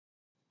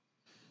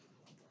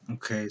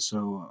Okay,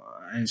 so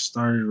I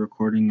started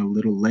recording a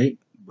little late,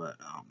 but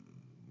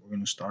we're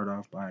gonna start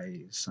off by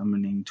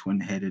summoning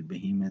twin-headed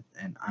behemoth,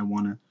 and I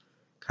want to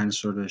kind of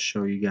sort of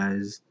show you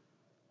guys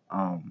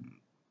um,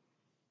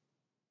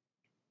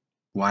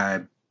 why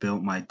I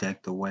built my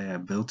deck the way I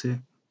built it,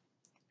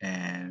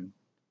 and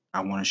I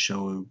want to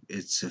show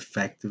its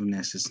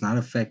effectiveness. It's not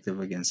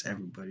effective against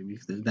everybody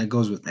because that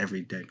goes with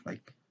every deck.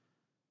 Like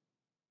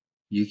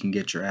you can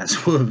get your ass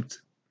whooped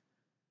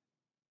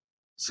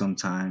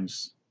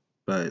sometimes,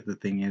 but the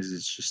thing is,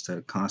 it's just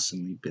to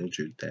constantly build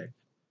your deck.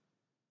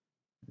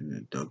 The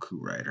Doku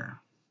Rider.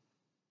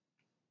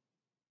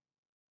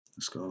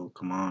 Let's go.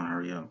 Come on,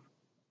 hurry up.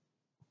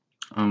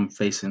 I'm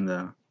facing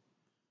the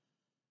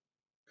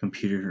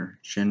computer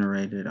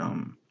generated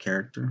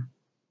character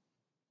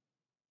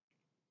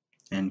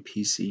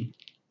NPC.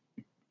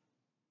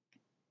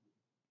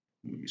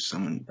 You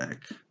summon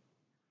back.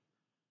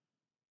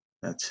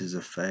 That's his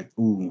effect.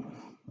 Ooh,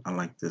 I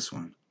like this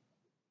one.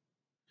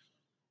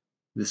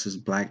 This is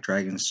Black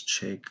Dragon's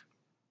chick.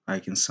 I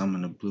can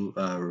summon a blue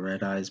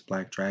red eyes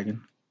black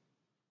dragon.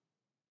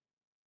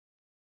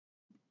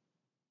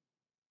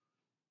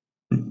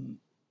 Boom.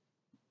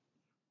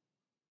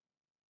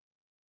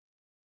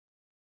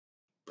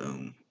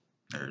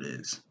 There it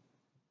is.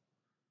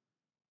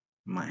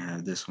 Might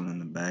have this one in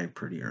the bag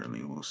pretty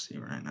early. We'll see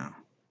right now.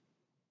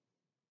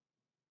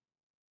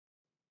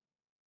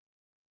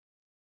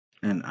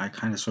 And I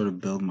kind of sort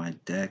of build my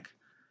deck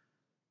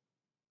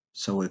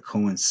so it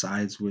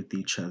coincides with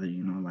each other,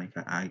 you know, like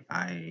I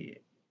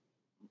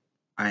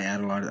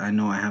add a lot of, I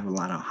know I have a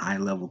lot of high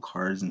level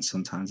cards, and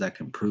sometimes that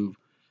can prove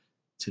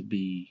to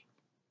be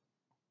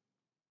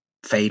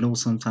fatal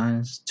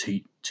sometimes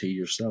to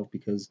yourself,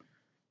 because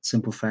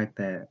simple fact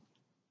that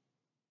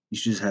you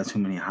just have too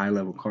many high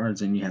level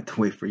cards and you have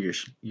to wait for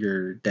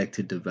your deck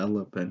to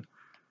develop. And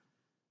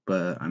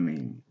but I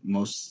mean,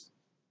 most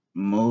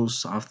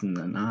often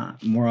than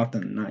not, more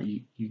often than not,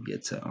 you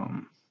get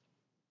to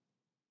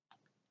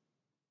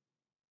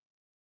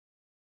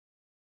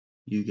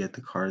you get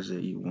the cards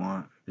that you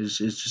want.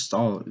 It's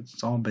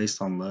all based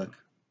on luck.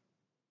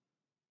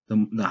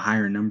 The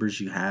higher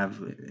numbers you have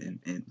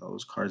in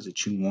those cards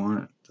that you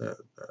want, the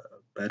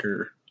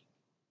better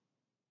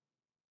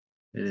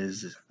it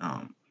is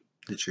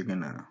that you're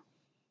gonna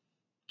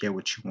get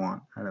what you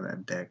want out of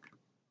that deck.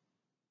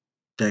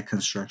 Deck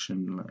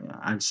construction, like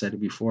I've said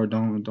it before.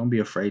 Don't be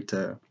afraid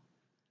to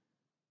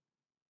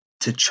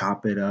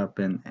chop it up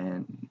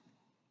and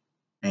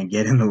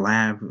get in the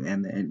lab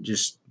and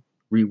just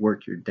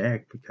rework your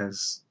deck,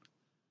 because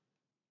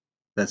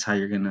that's how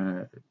you're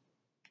gonna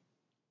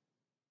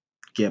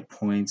get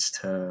points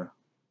to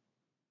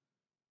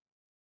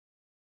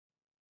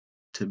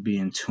be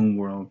in Toon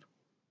World,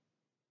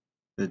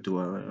 the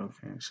Dweller.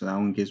 Okay, so that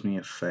one gives me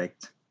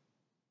effect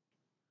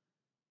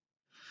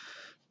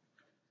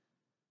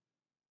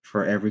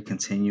for every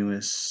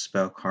continuous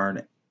spell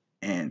card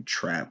and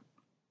trap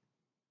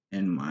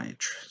in my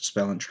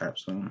spell and trap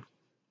zone.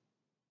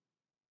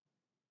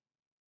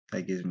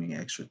 That gives me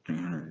extra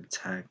 300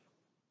 attack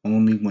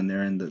only when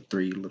they're in the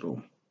 3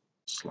 little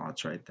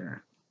slots right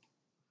there.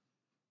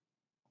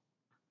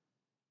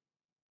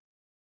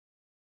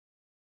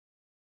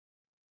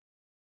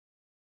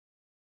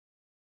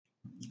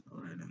 Go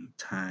ahead and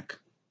attack.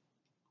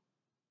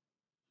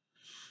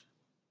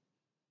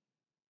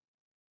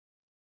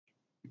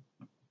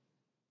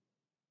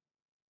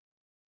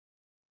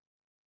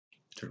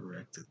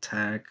 Direct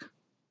attack.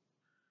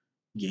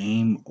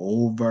 Game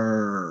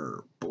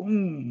over.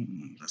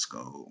 Boom. Let's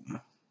go.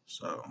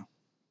 So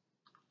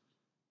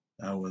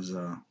that was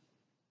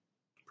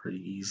pretty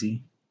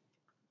easy.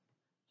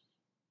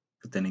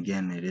 But then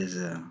again, it is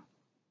a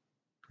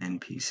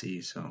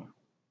NPC, so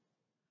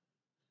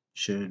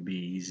should be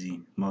easy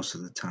most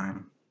of the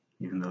time,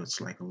 even though it's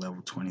like a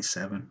level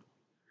 27.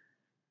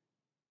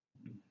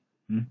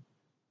 And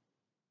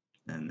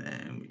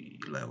then we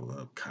level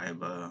up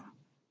Kaiba.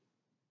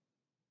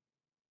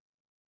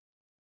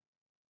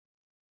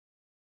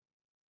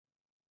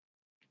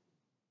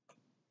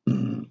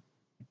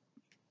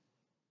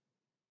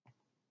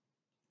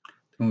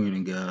 Then we're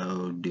gonna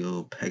go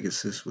deal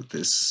Pegasus with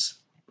this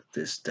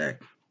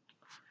deck.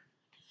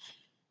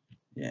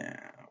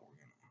 Yeah,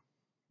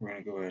 we're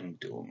gonna go ahead and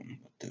duel him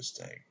with this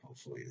deck.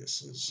 Hopefully,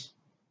 this is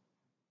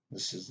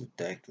the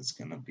deck that's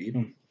gonna beat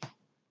him.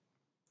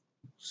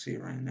 See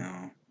right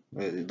now,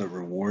 the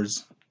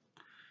rewards.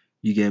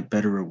 You get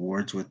better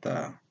rewards with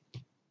the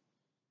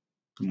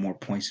more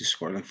points you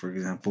score. Like for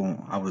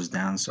example, I was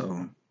down,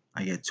 so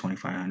I get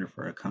 2,500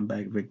 for a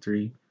comeback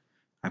victory.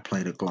 I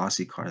played a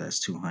glossy card that's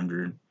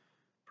 200.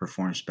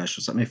 Perform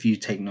special. Something if you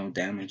take no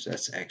damage,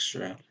 that's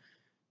extra.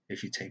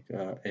 If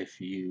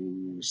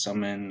you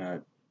summon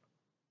a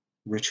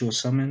ritual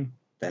summon,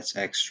 that's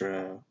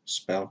extra.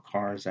 Spell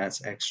cards,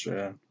 that's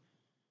extra.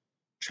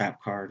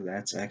 Trap card,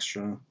 that's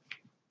extra.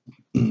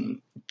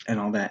 And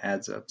all that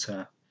adds up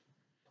to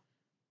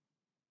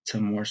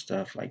more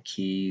stuff like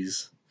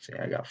keys. See,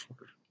 I got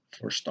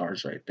four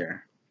stars right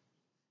there.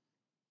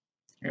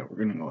 Yeah, we're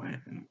gonna go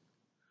ahead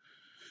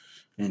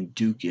and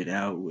duke it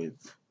out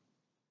with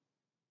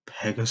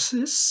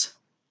Pegasus.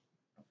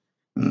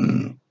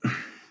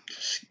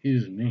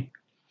 Excuse me.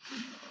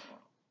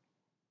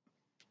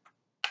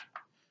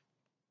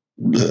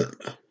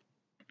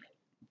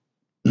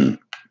 I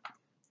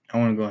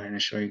want to go ahead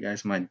and show you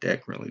guys my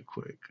deck really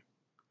quick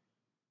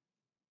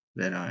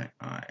that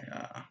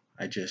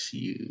I just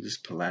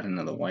used. Paladin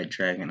of the White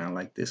Dragon. I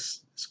like this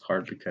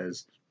card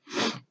because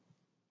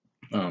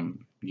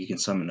you can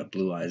summon a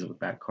Blue Eyes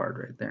with that card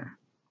right there.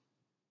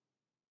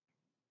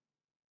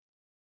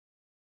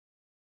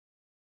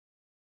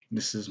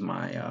 This is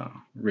my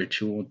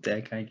ritual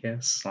deck, I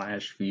guess,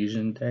 slash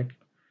fusion deck.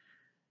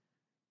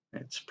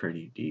 It's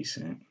pretty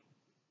decent.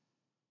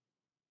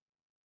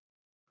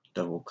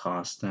 Double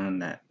cost then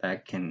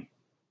that can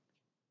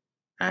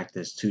act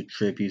as 2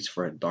 tributes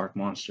for a dark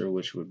monster,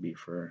 which would be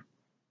for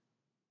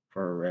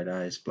a Red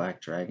Eyes Black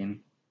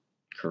Dragon.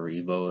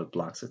 Karibo, it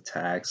blocks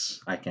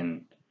attacks. I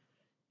can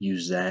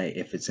use that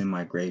if it's in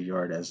my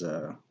graveyard as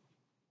a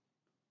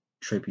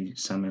tribute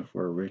summon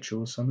for a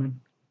ritual summon.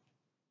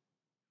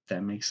 If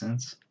that makes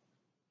sense.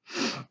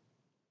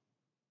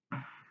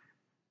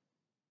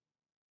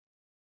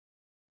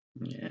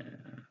 Yeah.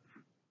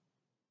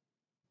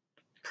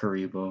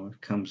 Karibo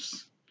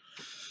comes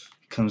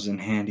in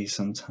handy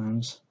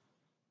sometimes.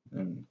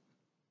 And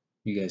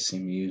you guys see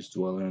me use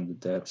Dweller in the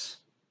Depths.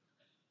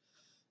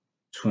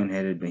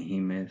 Twin-headed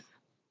behemoth.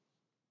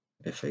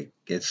 If it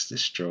gets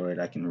destroyed,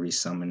 I can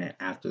resummon it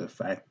after the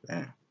fact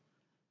that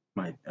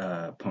my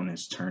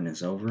opponent's turn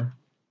is over.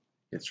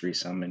 It's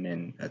resummoned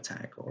in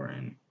attack or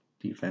in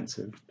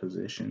defensive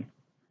position.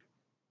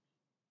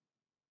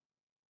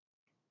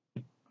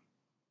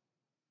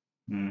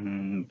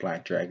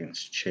 Black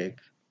Dragon's Chick.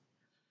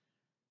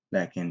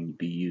 That can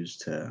be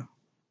used to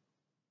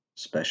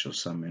special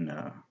summon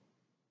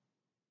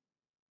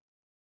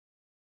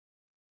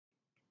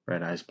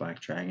Red Eyes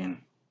Black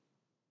Dragon.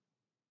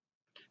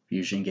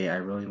 Fusion Gate, I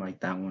really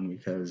like that one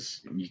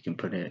because you can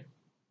put it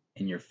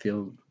in your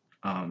field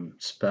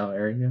spell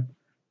area,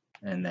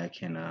 and that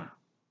can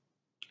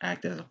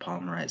act as a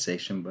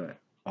polymerization, but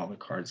all the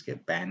cards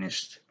get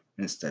banished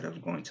instead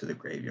of going to the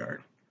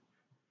graveyard.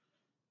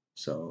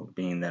 So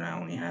being that I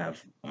only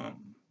have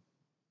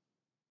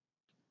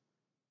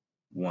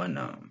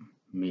one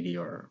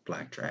Meteor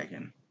Black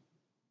Dragon,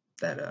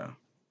 that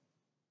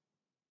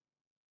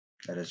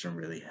doesn't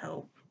really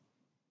help.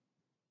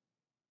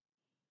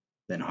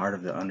 Then Heart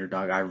of the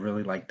Underdog, I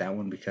really like that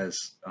one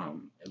because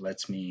it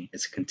lets me,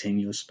 it's a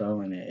continuous spell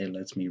and it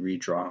lets me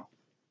redraw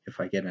if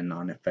I get a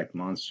non-effect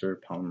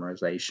monster.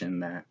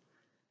 Polymerization,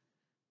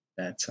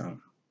 that's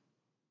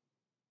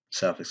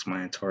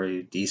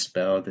self-explanatory.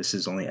 Dispel, this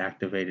is only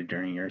activated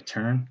during your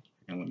turn,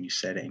 and when you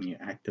set it and you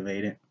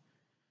activate it,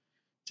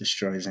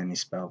 destroys any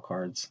spell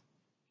cards.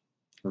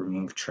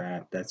 Remove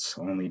Trap, that's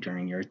only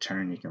during your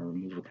turn. You can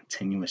remove a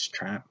continuous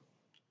trap.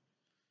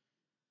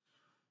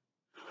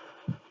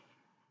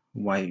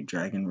 White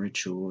Dragon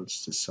Ritual,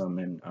 it's to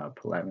summon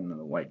Paladin of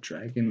the White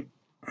Dragon.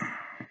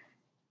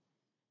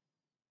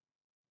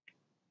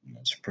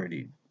 That's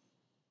pretty.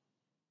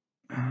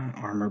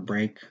 Armor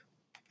Break.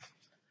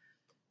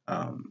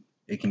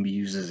 It can be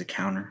used as a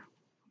counter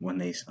when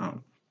they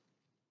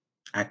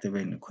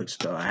activate an equip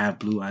spell. I have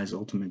Blue Eyes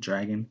Ultimate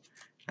Dragon.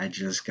 I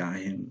just got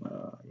him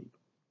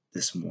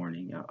this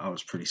morning. I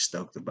was pretty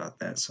stoked about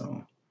that,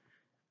 so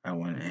I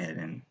went ahead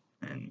and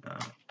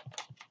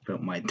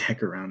built my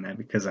deck around that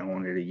because I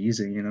wanted to use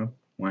it.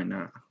 Why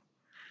not?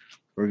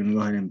 We're gonna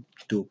go ahead and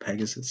do a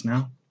Pegasus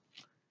now.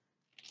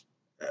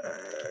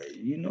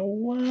 You know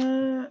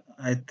what?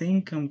 I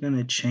think I'm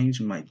gonna change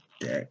my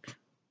deck.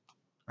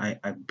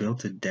 I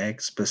built a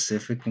deck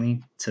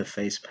specifically to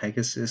face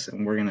Pegasus,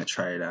 and we're gonna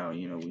try it out.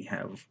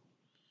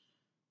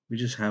 We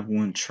just have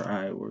one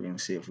try. We're gonna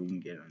see if we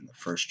can get it in the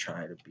first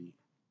try to be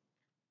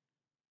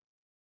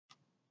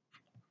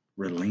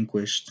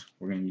Relinquished.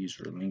 We're gonna use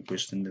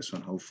Relinquished in this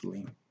one,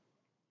 hopefully.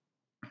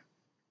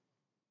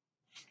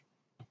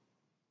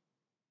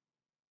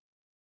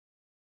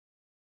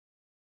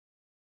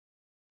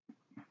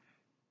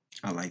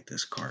 I like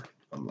this card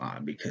a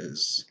lot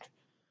because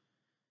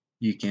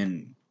you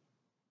can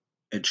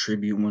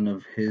attribute one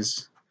of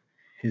his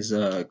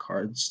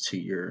cards to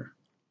your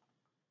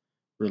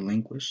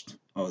Relinquished.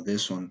 Oh,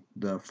 this one,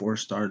 the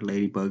 4-star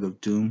Ladybug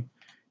of Doom.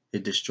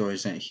 It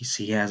destroys that.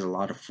 He has a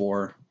lot of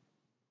four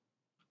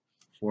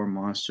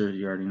monsters.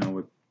 You already know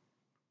what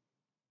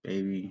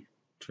Baby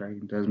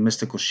Dragon does.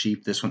 Mystical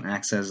Sheep. This one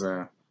acts as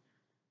a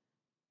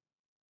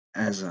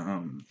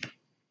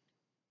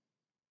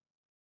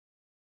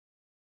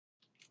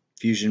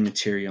fusion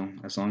material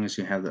as long as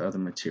you have the other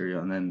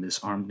material. And then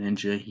this Armed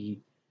Ninja,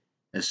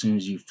 as soon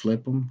as you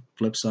flip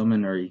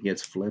summon, or he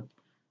gets flipped,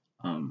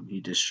 he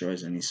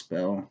destroys any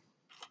spell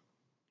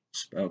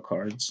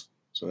cards.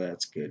 So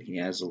that's good. He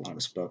has a lot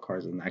of spell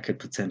cards, and I could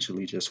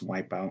potentially just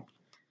wipe out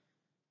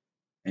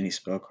any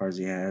spell cards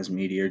he has.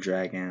 Meteor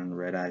Dragon,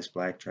 Red Eyes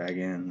Black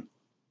Dragon,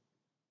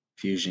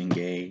 Fusion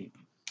Gate.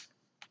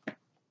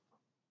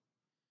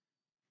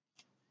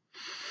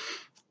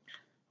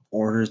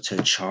 Order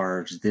to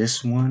Charge.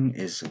 This one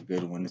is a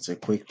good one. It's a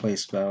quick play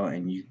spell,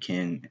 and you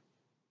can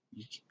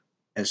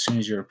as soon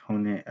as your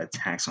opponent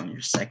attacks on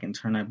your second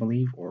turn, I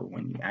believe, or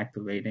when you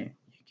activate it,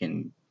 you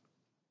can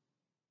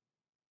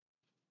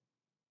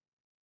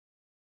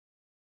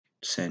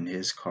send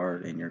his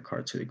card and your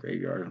card to the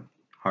graveyard.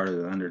 Heart of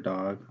the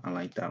Underdog. I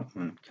like that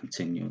one.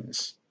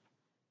 Continuous.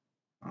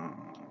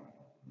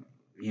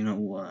 You know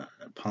what?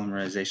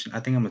 Polymerization. I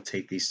think I'm gonna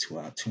take these two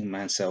out.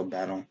 2-man cell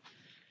battle.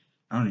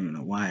 I don't even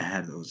know why I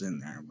had those in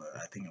there, but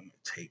I think I'm gonna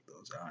take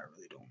those out. I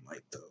really don't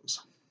like those.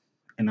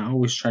 And I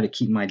always try to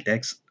keep my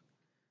decks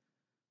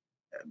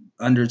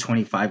under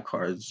 25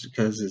 cards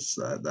because it's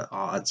the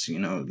odds.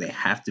 They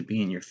have to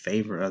be in your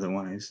favor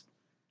otherwise.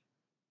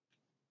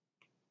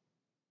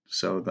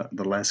 So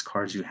the less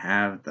cards you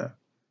have, the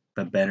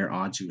better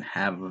odds you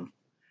have of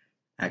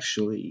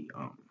actually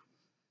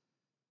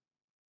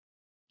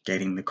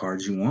getting the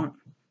cards you want.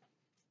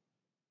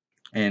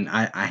 And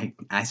I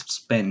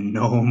spent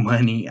no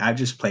money. I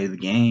just play the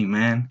game,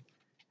 man.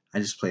 I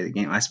just play the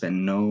game. I spent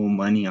no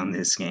money on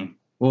this game.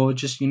 Well,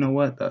 just you know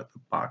what? The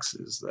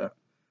boxes,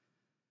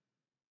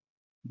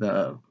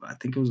 the I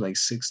think it was like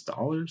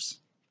 $6,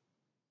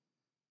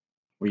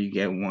 where you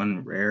get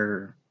one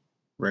rare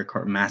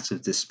card,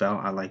 massive dispel.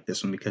 I like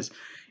this one because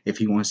if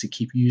he wants to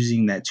keep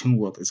using that Toon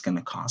World, it's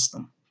gonna cost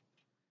him.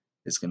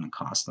 It's gonna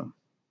cost him.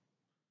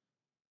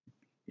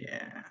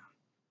 Yeah,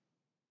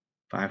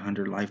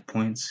 500 life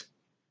points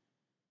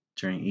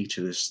during each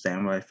of the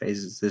standby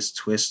phases. This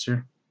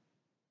Twister,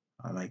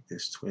 I like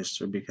this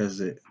Twister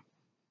because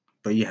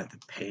but you have to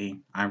pay.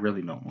 I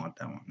really don't want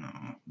that one. No,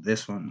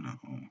 this one, no.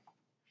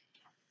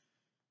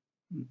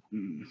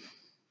 Mm-mm.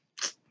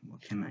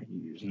 What can I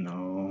use?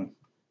 No.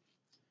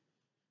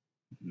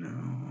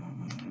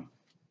 I think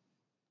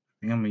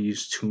I'm gonna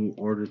use 2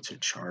 order to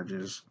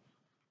charges,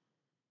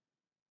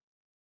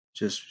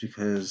 just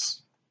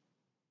because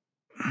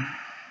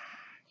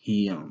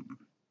he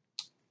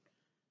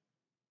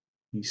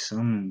he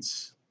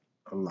summons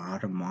a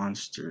lot of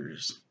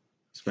monsters,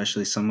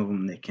 especially some of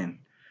them that can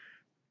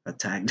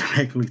attack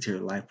directly to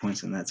your life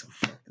points, and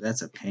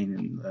that's a pain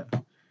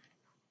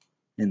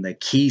in the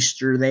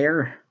keister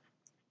there.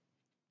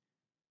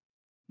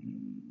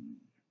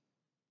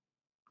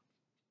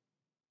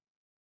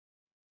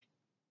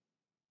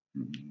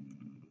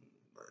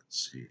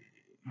 Let's see.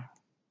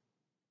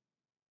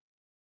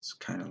 It's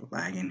kind of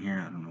lagging here.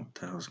 I don't know what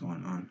the hell's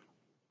going on.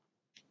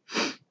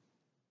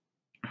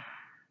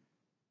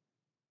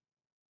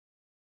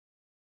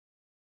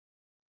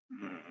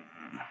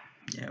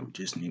 Yeah, we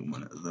just need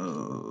one of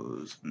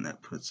those, and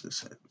that puts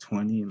us at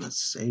 20. Let's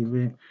save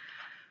it,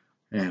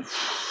 and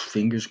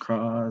fingers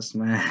crossed,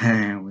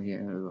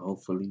 man.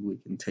 Hopefully we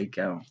can take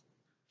out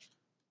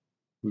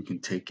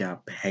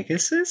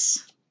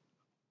Pegasus.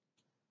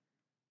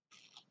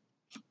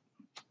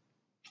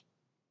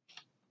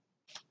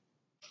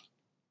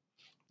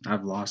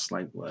 I've lost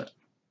like what,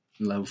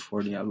 level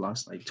 40. I've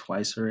lost like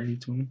twice already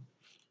to him,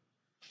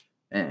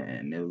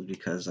 and it was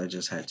because I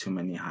just had too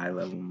many high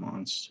level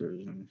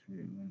monsters.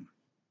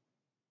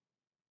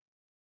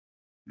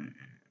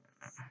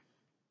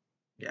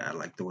 Yeah, I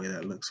like the way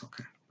that looks.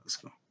 Okay, let's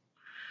go.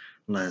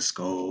 Let's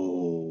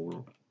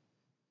go.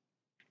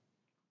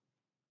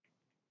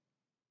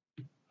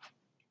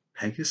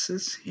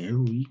 Pegasus, here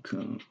we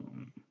come.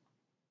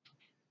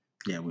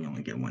 Yeah, we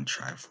only get one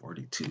try,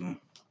 42.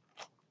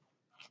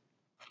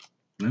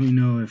 Let me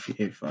know if you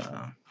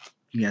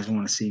guys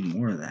want to see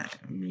more of that.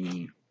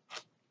 Me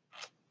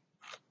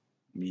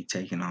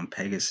taking on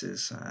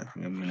Pegasus. I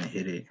think I'm gonna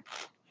hit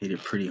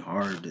it pretty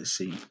hard to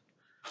see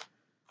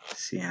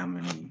how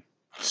many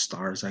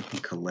stars I can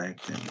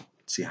collect and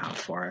see how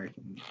far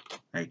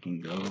I can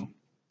go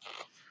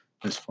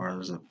as far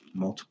as the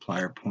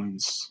multiplier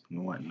points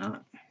and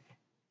whatnot.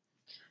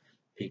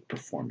 Peak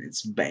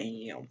performance,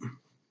 bam.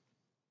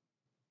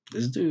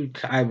 This dude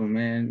Kaiba,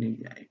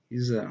 man,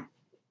 he's a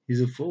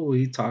fool.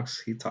 He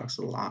talks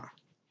a lot.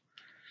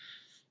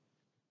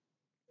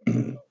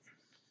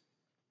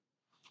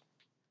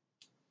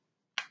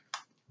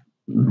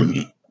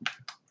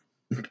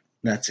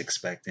 That's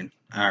expected.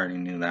 I already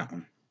knew that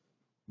one.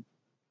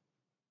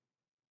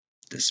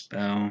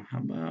 Dispel. How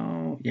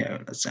about, yeah?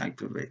 Let's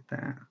activate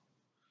that.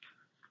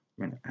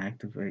 We're gonna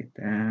activate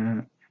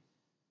that.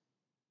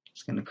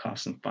 It's gonna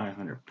cost him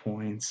 500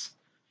 points.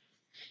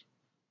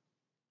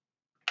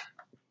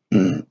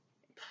 And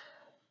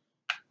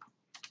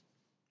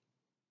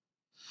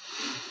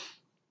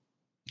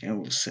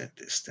we'll set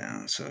this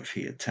down. So if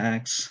he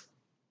attacks,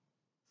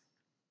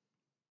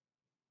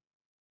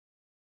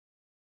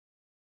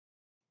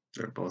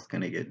 they're both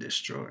gonna get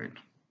destroyed.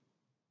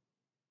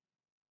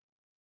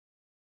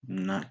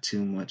 Not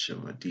too much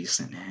of a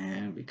decent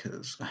hand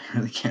because I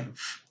really can't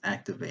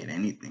activate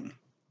anything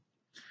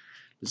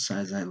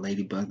besides that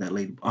ladybug.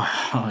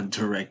 Oh,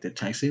 direct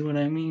attack. See what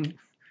I mean?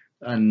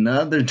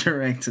 Another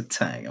direct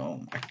attack. Oh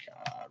my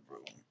god, bro.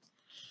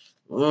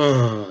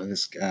 Oh,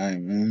 this guy,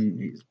 man,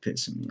 he's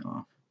pissing me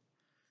off.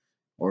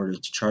 Order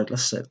to charge.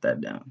 Let's set that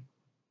down.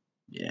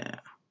 Yeah.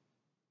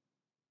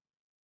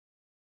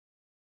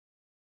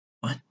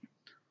 What?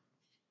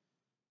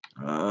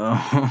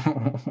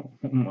 Oh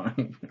my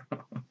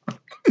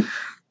god.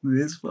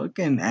 This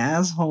fucking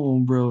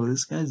asshole, bro.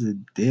 This guy's a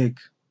dick.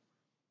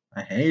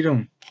 I hate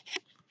him.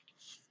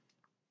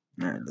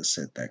 Alright, let's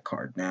set that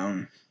card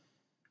down.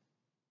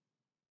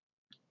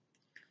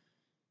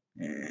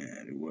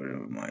 And what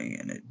am I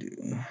gonna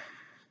do?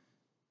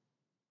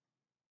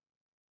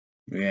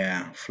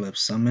 Yeah, flip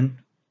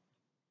summon.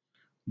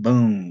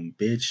 Boom,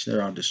 bitch.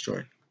 They're all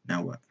destroyed.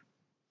 Now what?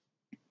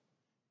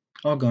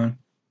 All gone.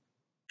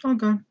 All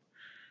gone.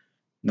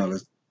 No,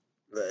 let's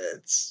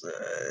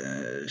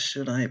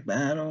should I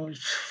battle?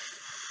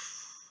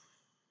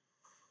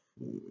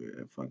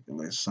 Fucking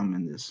let's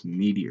summon this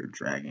meteor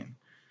dragon.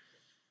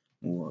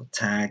 We'll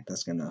attack.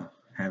 That's gonna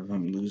have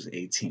him lose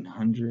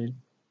 1800.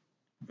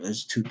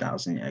 It's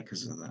 2000, yeah,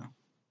 because of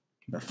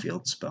the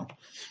field spell.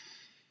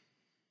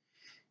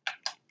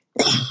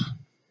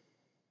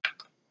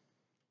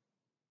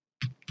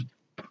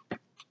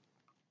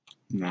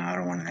 No, I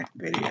don't want to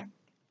activate it yet.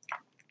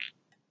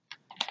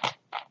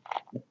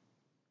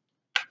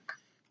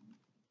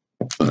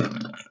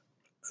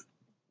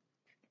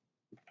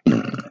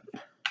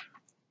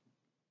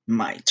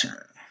 My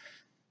turn.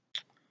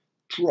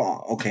 Draw.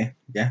 Okay,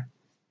 yeah,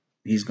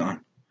 he's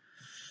gone.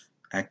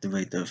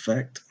 Activate the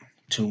effect.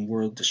 Tomb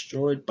world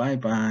destroyed. Bye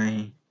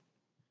bye.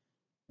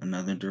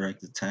 Another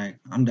direct attack.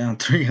 I'm down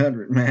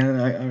 300,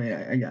 man.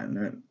 I got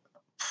nothing.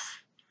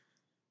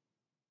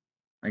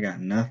 I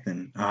got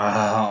nothing.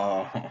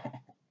 Oh,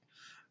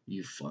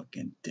 you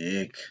fucking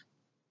dick.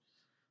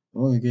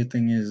 Well, the good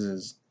thing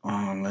is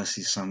unless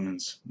he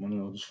summons one of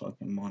those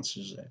fucking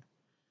monsters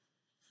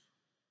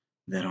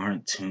that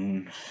aren't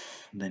tuned,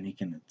 then he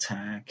can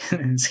attack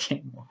and it's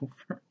game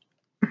over.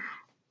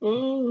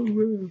 Oh,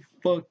 man,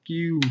 fuck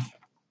you,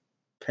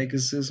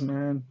 Pegasus,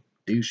 man,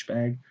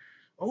 douchebag.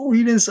 Oh,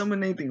 he didn't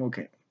summon anything.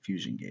 Okay,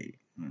 fusion gate.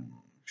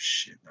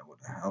 Shit, that would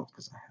have helped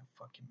because I have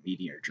fucking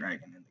meteor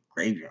dragon in the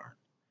graveyard.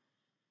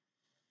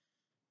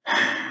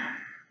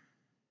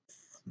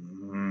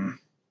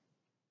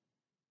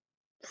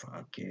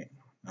 Fuck it.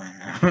 I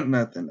have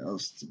nothing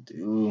else to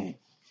do.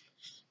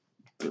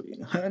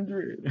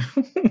 300.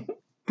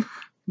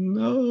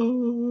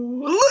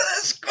 No.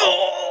 Let's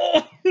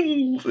go.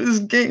 This is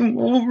game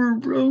over,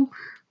 bro.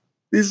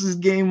 This is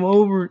game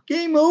over.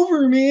 Game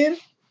over, man.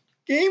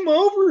 Game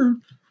over.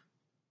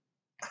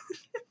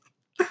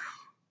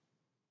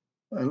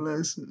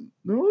 Unless,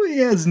 no, he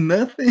has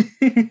nothing.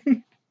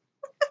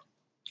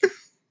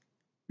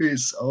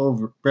 It's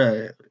over,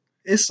 bruh.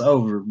 It's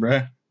over,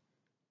 bruh.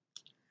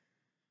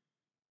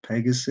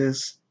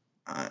 Pegasus,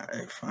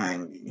 I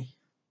finally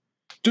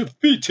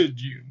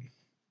defeated you.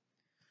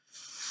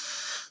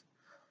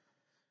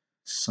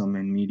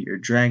 Summon Meteor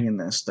Dragon,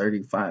 that's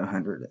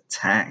 3,500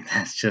 attack.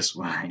 That's just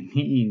what I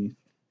need.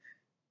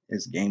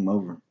 It's game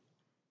over.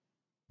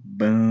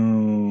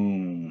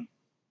 Boom.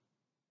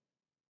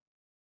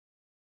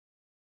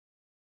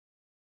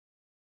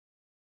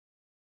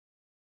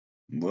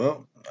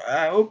 Well,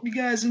 I hope you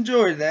guys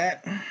enjoyed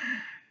that.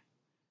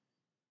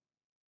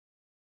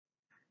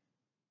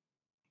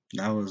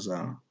 That was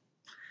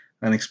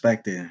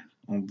unexpected.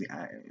 Only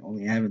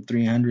having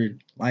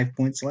 300 life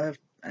points left.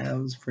 That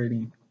was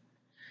pretty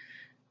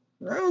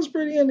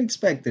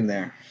unexpected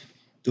there.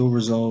 Dual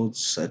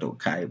results, Seto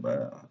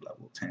Kaiba,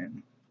 level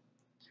 10.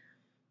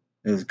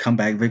 It was a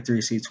comeback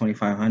victory, C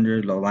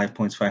 2500, low life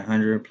points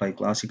 500, play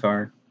glossy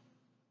card,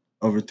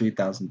 over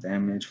 3000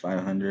 damage,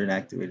 500,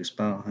 activated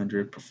spell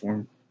 100,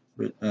 perform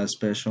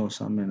special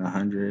summon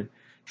 100,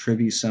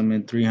 tribute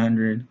summon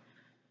 300,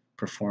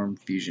 perform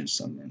fusion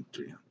summon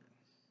 300.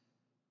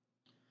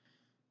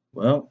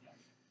 Well,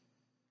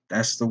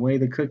 that's the way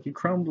the cookie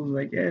crumbles,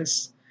 I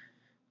guess.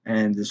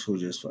 And this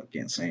was just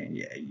fucking saying,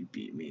 yeah, you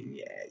beat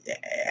me,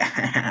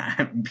 yeah,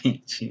 I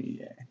beat you,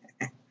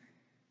 yeah.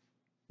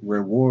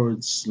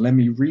 Rewards, let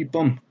me reap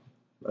them.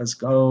 Let's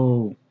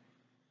go.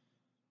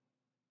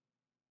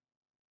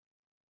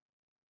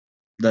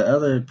 The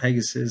other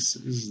Pegasus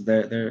is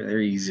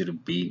they're easy to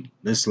beat.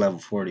 This level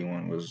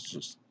 41 was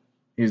just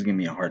he was giving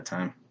me a hard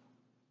time.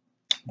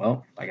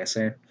 Well, like I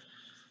said,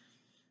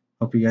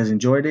 hope you guys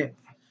enjoyed it.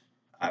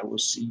 I will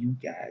see you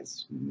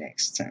guys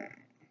next time.